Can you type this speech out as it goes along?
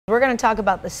We're going to talk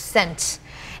about the scent.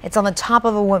 It's on the top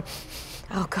of a woman.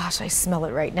 Oh gosh, I smell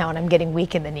it right now and I'm getting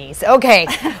weak in the knees. Okay,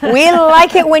 we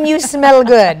like it when you smell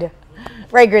good.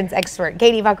 Fragrance expert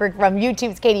Katie Puckrik from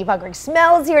YouTube's Katie Puckrik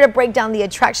Smells here to break down the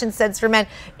attraction scents for men.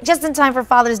 Just in time for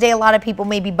Father's Day, a lot of people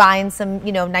may be buying some,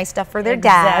 nice stuff for their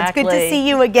dads. Good to see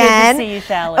you again. Good to see you,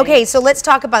 Shally. Okay, so let's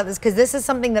talk about this because this is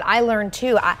something that I learned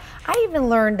too. I even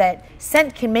learned that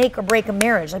scent can make or break a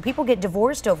marriage. Like people get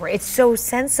divorced over it. It's so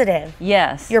sensitive.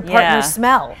 Yes. Your partner's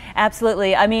smell.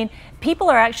 Absolutely. I mean, people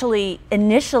are actually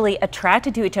initially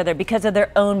attracted to each other because of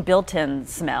their own built-in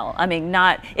smell. I mean,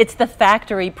 it's the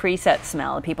factory preset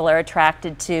smell. People are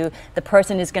attracted to the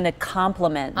person who's going to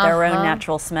complement their own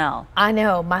natural smell. I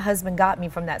know. My husband got me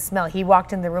from that smell. He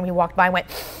walked in the room, he walked by and went,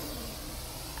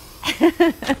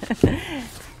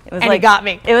 he got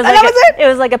me. It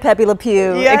was like a Pepe Le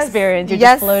Pew experience. You're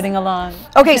just floating along.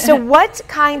 Okay, so what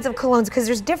kinds of colognes? Because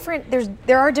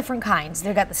there are different kinds.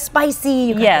 They've got the spicy,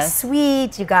 you got the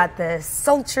sweet, you got the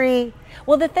sultry.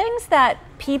 Well, the things that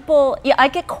people, I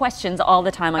get questions all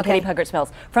the time on Katie Puckrik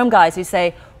Smells from guys who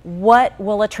say, what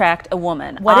will attract a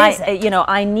woman? What is it?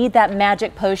 I need that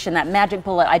magic potion, that magic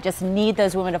bullet. I just need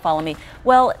those women to follow me.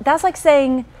 Well, that's like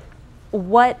saying,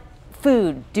 what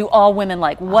food do all women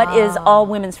like? What is all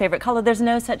women's favorite color? There's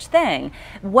no such thing.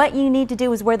 What you need to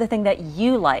do is wear the thing that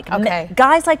you like. Okay.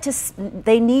 Guys like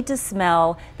they need to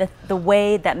smell the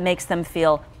way that makes them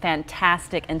feel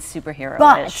fantastic and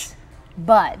superhero-ish.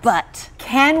 But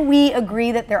can we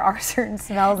agree that there are certain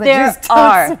smells that just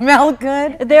don't smell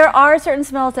good? There are certain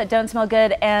smells that don't smell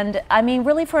good, and I mean,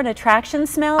 really, for an attraction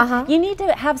smell, you need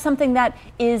to have something that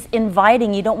is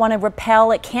inviting. You don't want to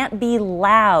repel. It can't be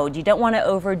loud. You don't want to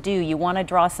overdo. You want to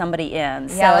draw somebody in.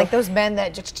 Yeah, like those men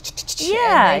that just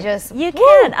you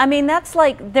can. I mean, that's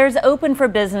like there's open for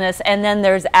business, and then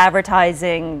there's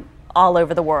advertising all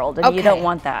over the world, and you don't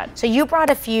want that. So you brought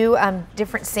a few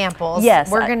different samples.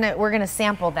 Yes, we're gonna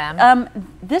sample them.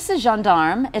 This is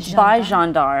Gendarme. It's by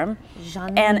Gendarme.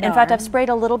 And in fact, I've sprayed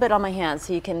a little bit on my hands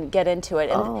so you can get into it.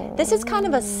 And this is kind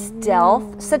of a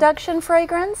stealth seduction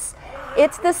fragrance.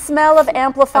 It's the smell of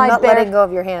amplified I'm not letting go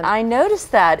of your hand. I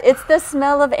noticed that. It's the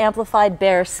smell of amplified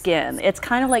bare skin. It's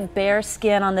kind of like bare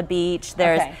skin on the beach.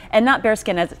 And not bare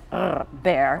skin as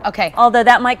bare. Okay. Although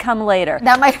that might come later.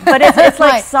 That might. But it's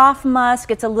like soft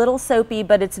musk. It's a little soapy,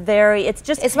 but it's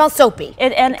just. It smells soapy.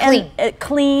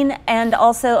 Clean, and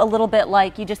also a little bit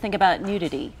like you just think about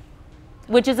nudity,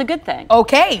 which is a good thing.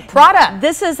 Okay, Prada.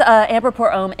 This is Amber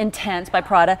Pour Homme Intense by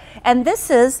Prada, and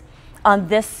this is on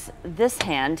this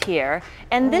hand here,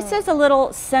 and this is a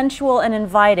little sensual and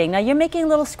inviting. Now you're making a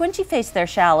little squinchy face there,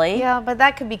 Shally. Yeah, but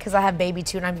that could be because I have baby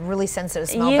too, and I'm really sensitive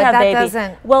to smell. You but have that baby.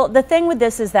 Doesn't. Well, the thing with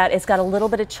this is that it's got a little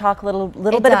bit of chocolate, a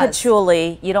little bit of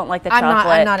patchouli. You don't like the chocolate.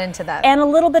 I'm not into that. And a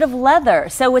little bit of leather.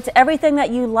 So it's everything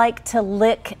that you like to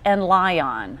lick and lie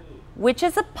on, which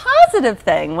is a positive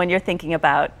thing when you're thinking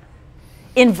about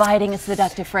inviting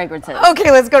seductive fragrances.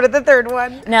 Okay, let's go to the third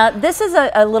one. Now, this is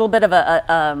a little bit of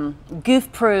a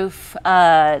goof-proof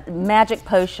magic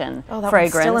potion fragrance.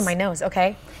 One's still in my nose,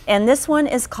 okay. And this one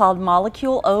is called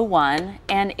Molecule 01,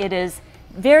 and it is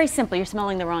very simple. You're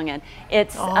smelling the wrong end.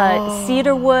 It's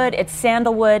cedar wood, it's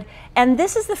sandalwood, and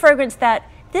this is the fragrance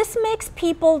this makes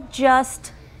people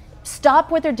just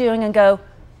stop what they're doing and go,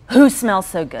 who smells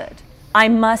so good? I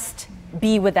must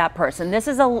be with that person. This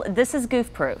is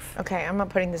goof proof. Okay, I'm not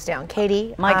putting this down.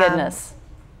 Katie. My goodness.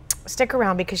 Stick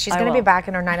around because she's going to be back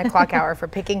in our 9 o'clock hour for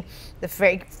picking the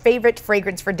favorite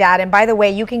fragrance for dad. And by the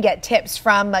way, you can get tips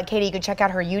from Katie. You can check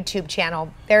out her YouTube channel.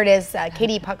 There it is,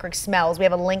 Katie Puckrik Smells. We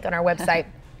have a link on our website.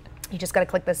 You just got to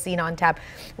click the Scene On tab.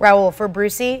 Raul, for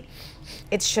Brucey,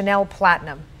 it's Chanel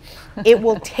Platinum. It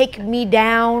will take me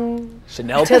down to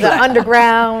the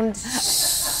underground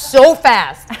so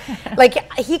fast.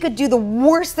 Like he could do the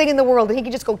worst thing in the world and he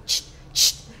could just go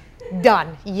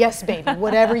done. Yes, baby.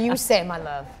 Whatever you say, my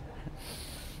love.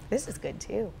 This is good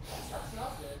too.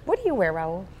 What do you wear,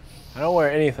 Raul? I don't wear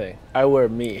anything. I wear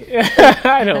me.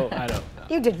 I don't.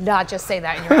 You did not just say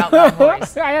that in your out loud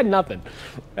voice. I had nothing.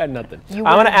 I'm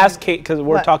going to ask Kate, because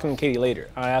we're talking to Katie later.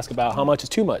 I ask about how much is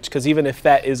too much, because even if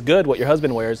that is good, what your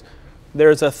husband wears,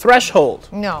 there's a threshold.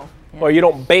 No. Or you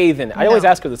don't bathe in it. I always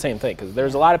ask her the same thing, because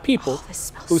there's a lot of people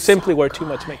who simply wear too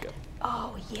much makeup.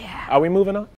 Oh, yeah. Are we moving on?